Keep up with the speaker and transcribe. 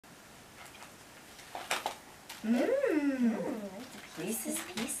Reese's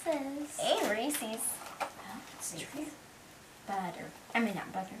Pieces. And Reese's. Reese's. Butter. I mean,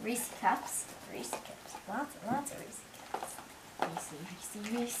 not butter. Reese's Cups. Reese's Cups. Lots and lots of Reese's Cups.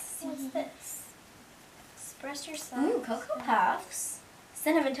 Reese. What's this? Express yourself. Ooh, Cocoa Puffs.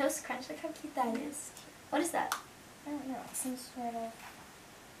 Cinnamon Toast Crunch. Look how cute that is. What is that? I don't know. Some sort of...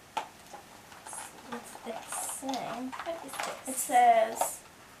 What's this thing? What is this? It says...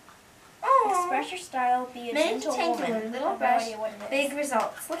 Express your style, be a gentle woman. Little I have brush, no idea what it is. big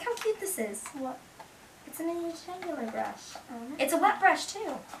results. Look how cute this is. What? It's a mini rectangular brush. Oh, no. It's a wet brush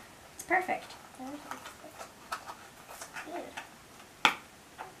too. It's perfect.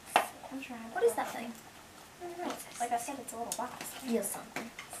 I'm trying. What is that thing? I don't know. Like I said, it's a little box. Feel something.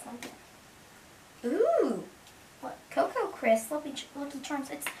 Something. Ooh. What? Cocoa Crisp, Lucky Charms.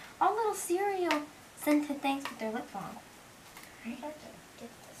 It's all little cereal scented things with their lip balm. Right? I have to get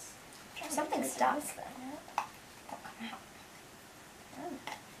this. Something stuck. Oh, come out.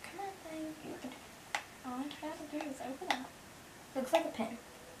 Come on, thing. You can. All I gotta do is open it. Looks like a pen.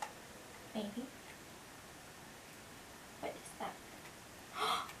 Maybe. What is that?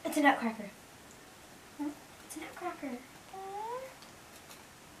 It's a nutcracker. Huh? It's a nutcracker.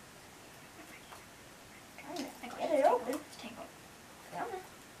 Get it open. It's tangled. Come on.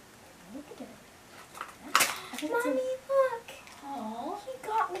 Look at it. Mommy, look. Oh, he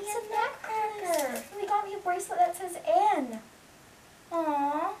got me It's a a nutcracker. He got me a bracelet that says N.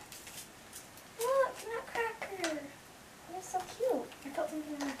 Aww. Look, nutcracker. That's so cute. I felt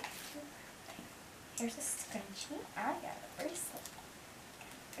something like here's a scrunchie. I got a bracelet.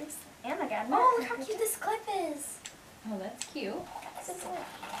 And I got a nutcracker. Oh, look how cute this clip is. Oh, that's cute.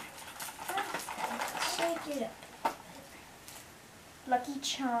 Shake it up. Lucky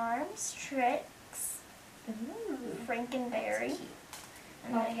Charms, Tricks, Frankenberry.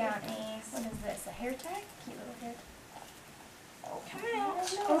 And then I got a, what is this, a hair tag? Cute little hair tag. Oh, Come out.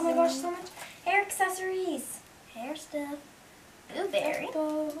 Oh my gosh, so much hair accessories. Hair stuff. Blueberry.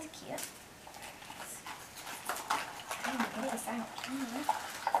 That's cute. I'm gonna get this out.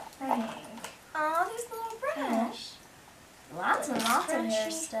 Oh, there's a little brush. Lots and lots of hair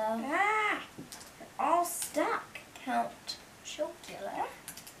Scrunchy. stuff. Ah, they're all stuck. Count Chocula.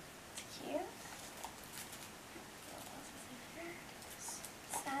 It's cute.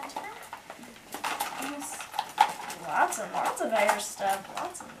 Santa. Lots and lots of hair stuff.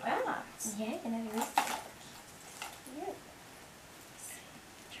 Lots and lots. Yeah, and then there's Cute.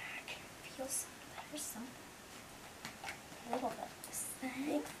 Drag. Feel something. There's something. A little bit. This big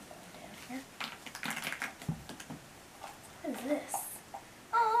one down here. What is this?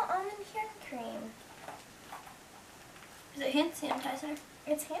 Oh, almond hand cream. Is it hand sanitizer?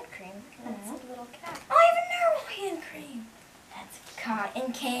 It's hand cream. And it's a little cap. Oh, I have a normal hand cream. That's cute. Cotton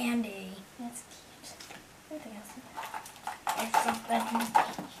candy. That's cute. Anything else in there? There's something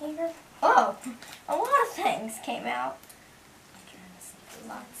here. Oh, a lot of things came out. I'm trying to see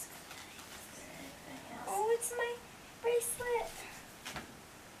lots of things. Anything else? Oh, it's my bracelet.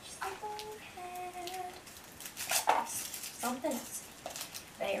 She's like, oh, head. Something else.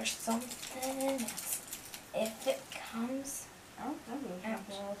 There's something else. If it comes out,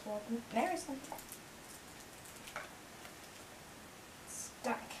 there is something.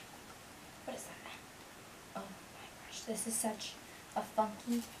 Stuck. What is that? Oh my gosh, this is such a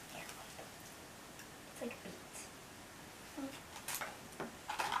funky hair clip. It's like beads.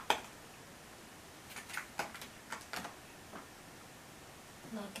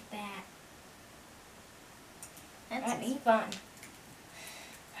 Look at that. That's fun.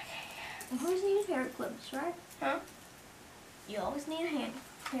 Okay. You always need hair clips, right? Huh? You always need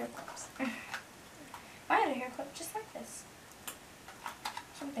hair clips. I had a hair clip just like this.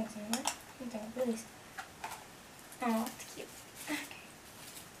 Something's in there. Something really. Oh, it's cute. Okay.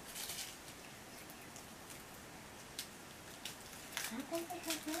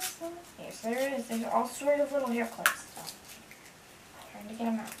 Yes, there is. There's all sort of little hair clips. So, trying to get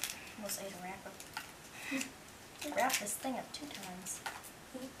them out. We'll say to wrap up. Wrap this thing up 2 times.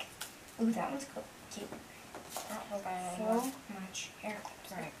 Eek. Ooh, that one's cool. Cute. I don't know if I have so much hair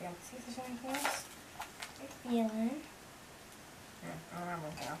clips. Alright, feel. See if there's anything else. You're feeling. I don't have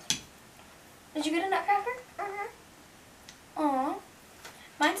anything else. Did you get a nutcracker? Aw.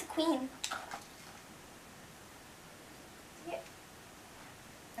 Mine's a queen. Yeah.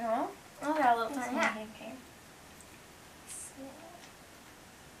 Oh, I got a little tiny hat. Okay.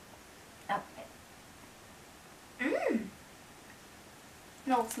 Oh.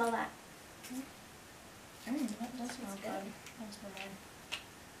 No, smell that. That does smell good. That smell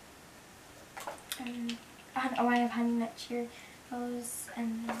good. Oh, I have honey nut Cheerios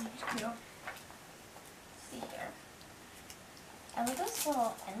and then See here. I love this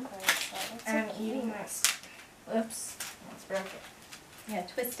little end bracelet. I'm eating this. Oops. Almost broke it. Yeah,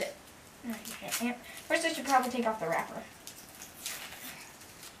 twist it. No, you can't. First, I should probably take off the wrapper.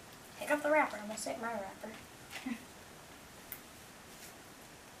 Take off the wrapper. I'm going to save my wrapper.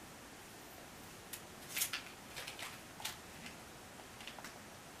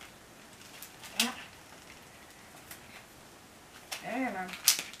 Yeah. There.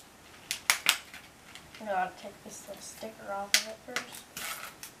 I'm going to take this little sticker off of it first.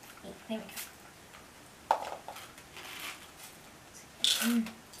 There we go. Mm.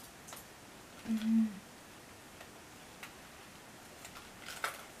 Mm.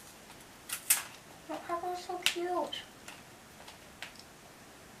 Oh, that was so cute.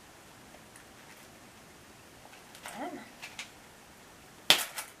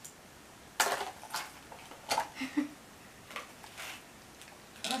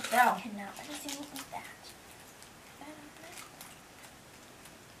 Let's go. I cannot let us do with that.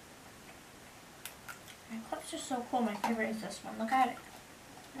 My clips are so cool. My favorite is this one. Look at it.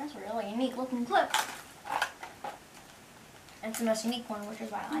 That's a really unique looking clip. It's the most unique one, which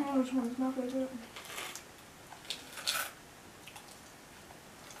is why I like it. Which one's my favorite?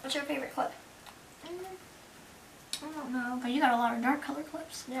 What's your favorite clip? I don't know. Oh, you got a lot of dark color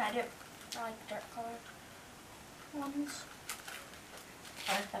clips. Yeah, I do. I like the dark color ones.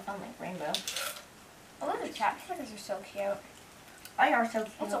 I like that one, like rainbow. Oh, those chapsticks are so cute. They are so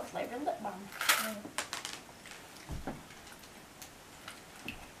cute. What's a flavored lip balm?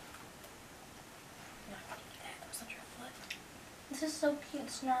 This is so cute.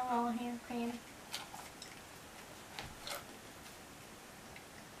 It's narwhal hand cream.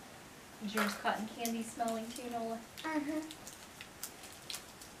 Is yours cotton candy smelling too, Nola? Mm-hmm.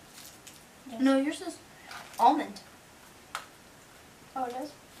 Yes. No, yours is almond. Oh, it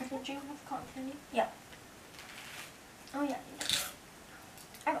is? Did you have cotton candy? Yeah. Oh, yeah.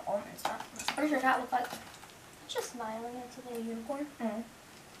 I have almonds. What does your cat look like? It's just smiling. It's a little unicorn. Mm.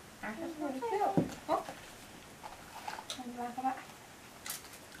 That's really cute. Oh. And back of it.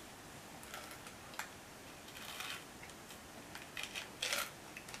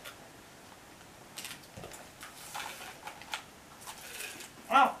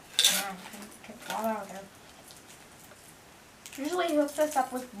 Oh. Yeah, take it all out of there. Usually he hooks us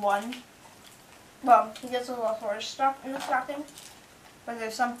up with one. Well, he gets a little horse stuff in the stocking, but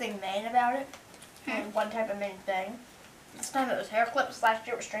there's something main about it. And one type of main thing. This time it was hair clips, last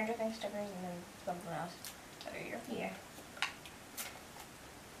year it was Stranger Things stickers, and then something else. Every year. Yeah.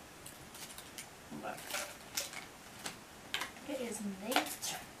 But it is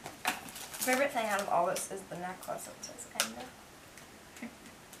neat. Favorite thing out of all this is the necklace. It says Enda.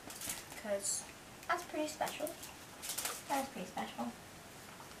 Because that's pretty special. That's pretty special.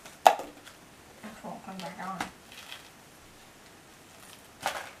 That's won't come back on.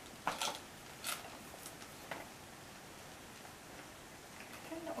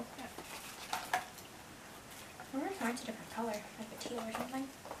 I wonder if mine's a different color, like a teal or something.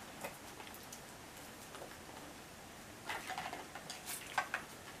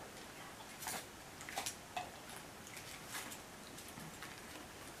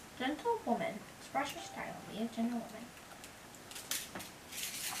 Gentle woman. Express your style. Be a gentle woman.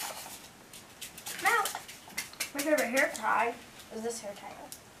 Now, my favorite hair tie is this hair tie.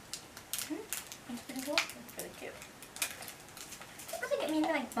 That's pretty cool. It's really cute. I think it means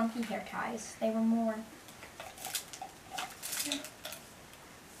like funky hair ties. They were more.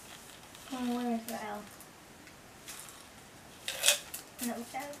 Oh, where is the L? No,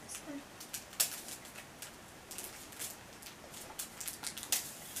 that was this one.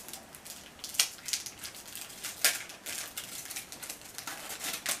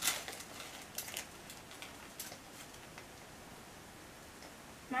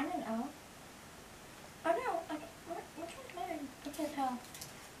 Mine an L? Oh no, okay. Which one's mine? I can't tell.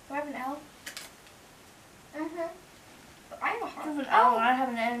 Do I have an L? Mm-hmm. I have a heart. I have an L and I have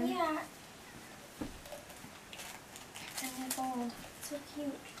an N. Yeah. And they're gold. It's so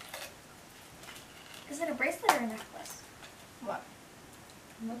cute. Is it a bracelet or a necklace? What?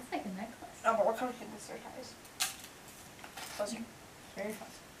 It looks like a necklace. Oh, but what color should this hair ties? Those are very fun.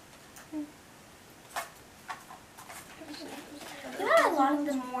 You had a lot of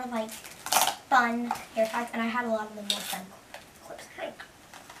the more like fun hair ties, and I had a lot of the more fun clips. Cause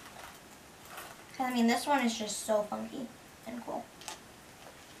I mean, this one is just so funky and cool.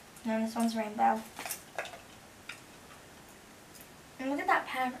 And then this one's rainbow. And look at that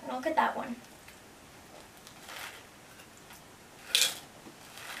pattern. Look at that one.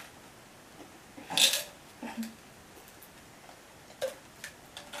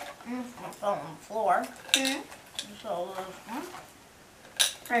 I'm just gonna fall on the floor. Mm-hmm. So,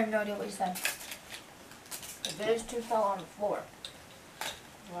 I have no idea what you said. those two fell on the floor.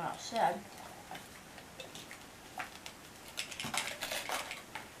 That's what I said.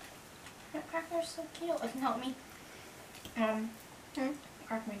 That cracker's so cute. It can help me.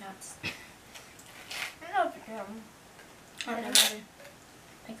 Crack me nuts. I don't know if you can. I don't know, maybe.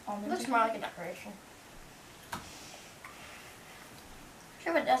 Like It almonds. looks more like a decoration.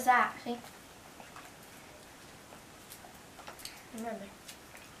 Sure, but it does that. See? Remember.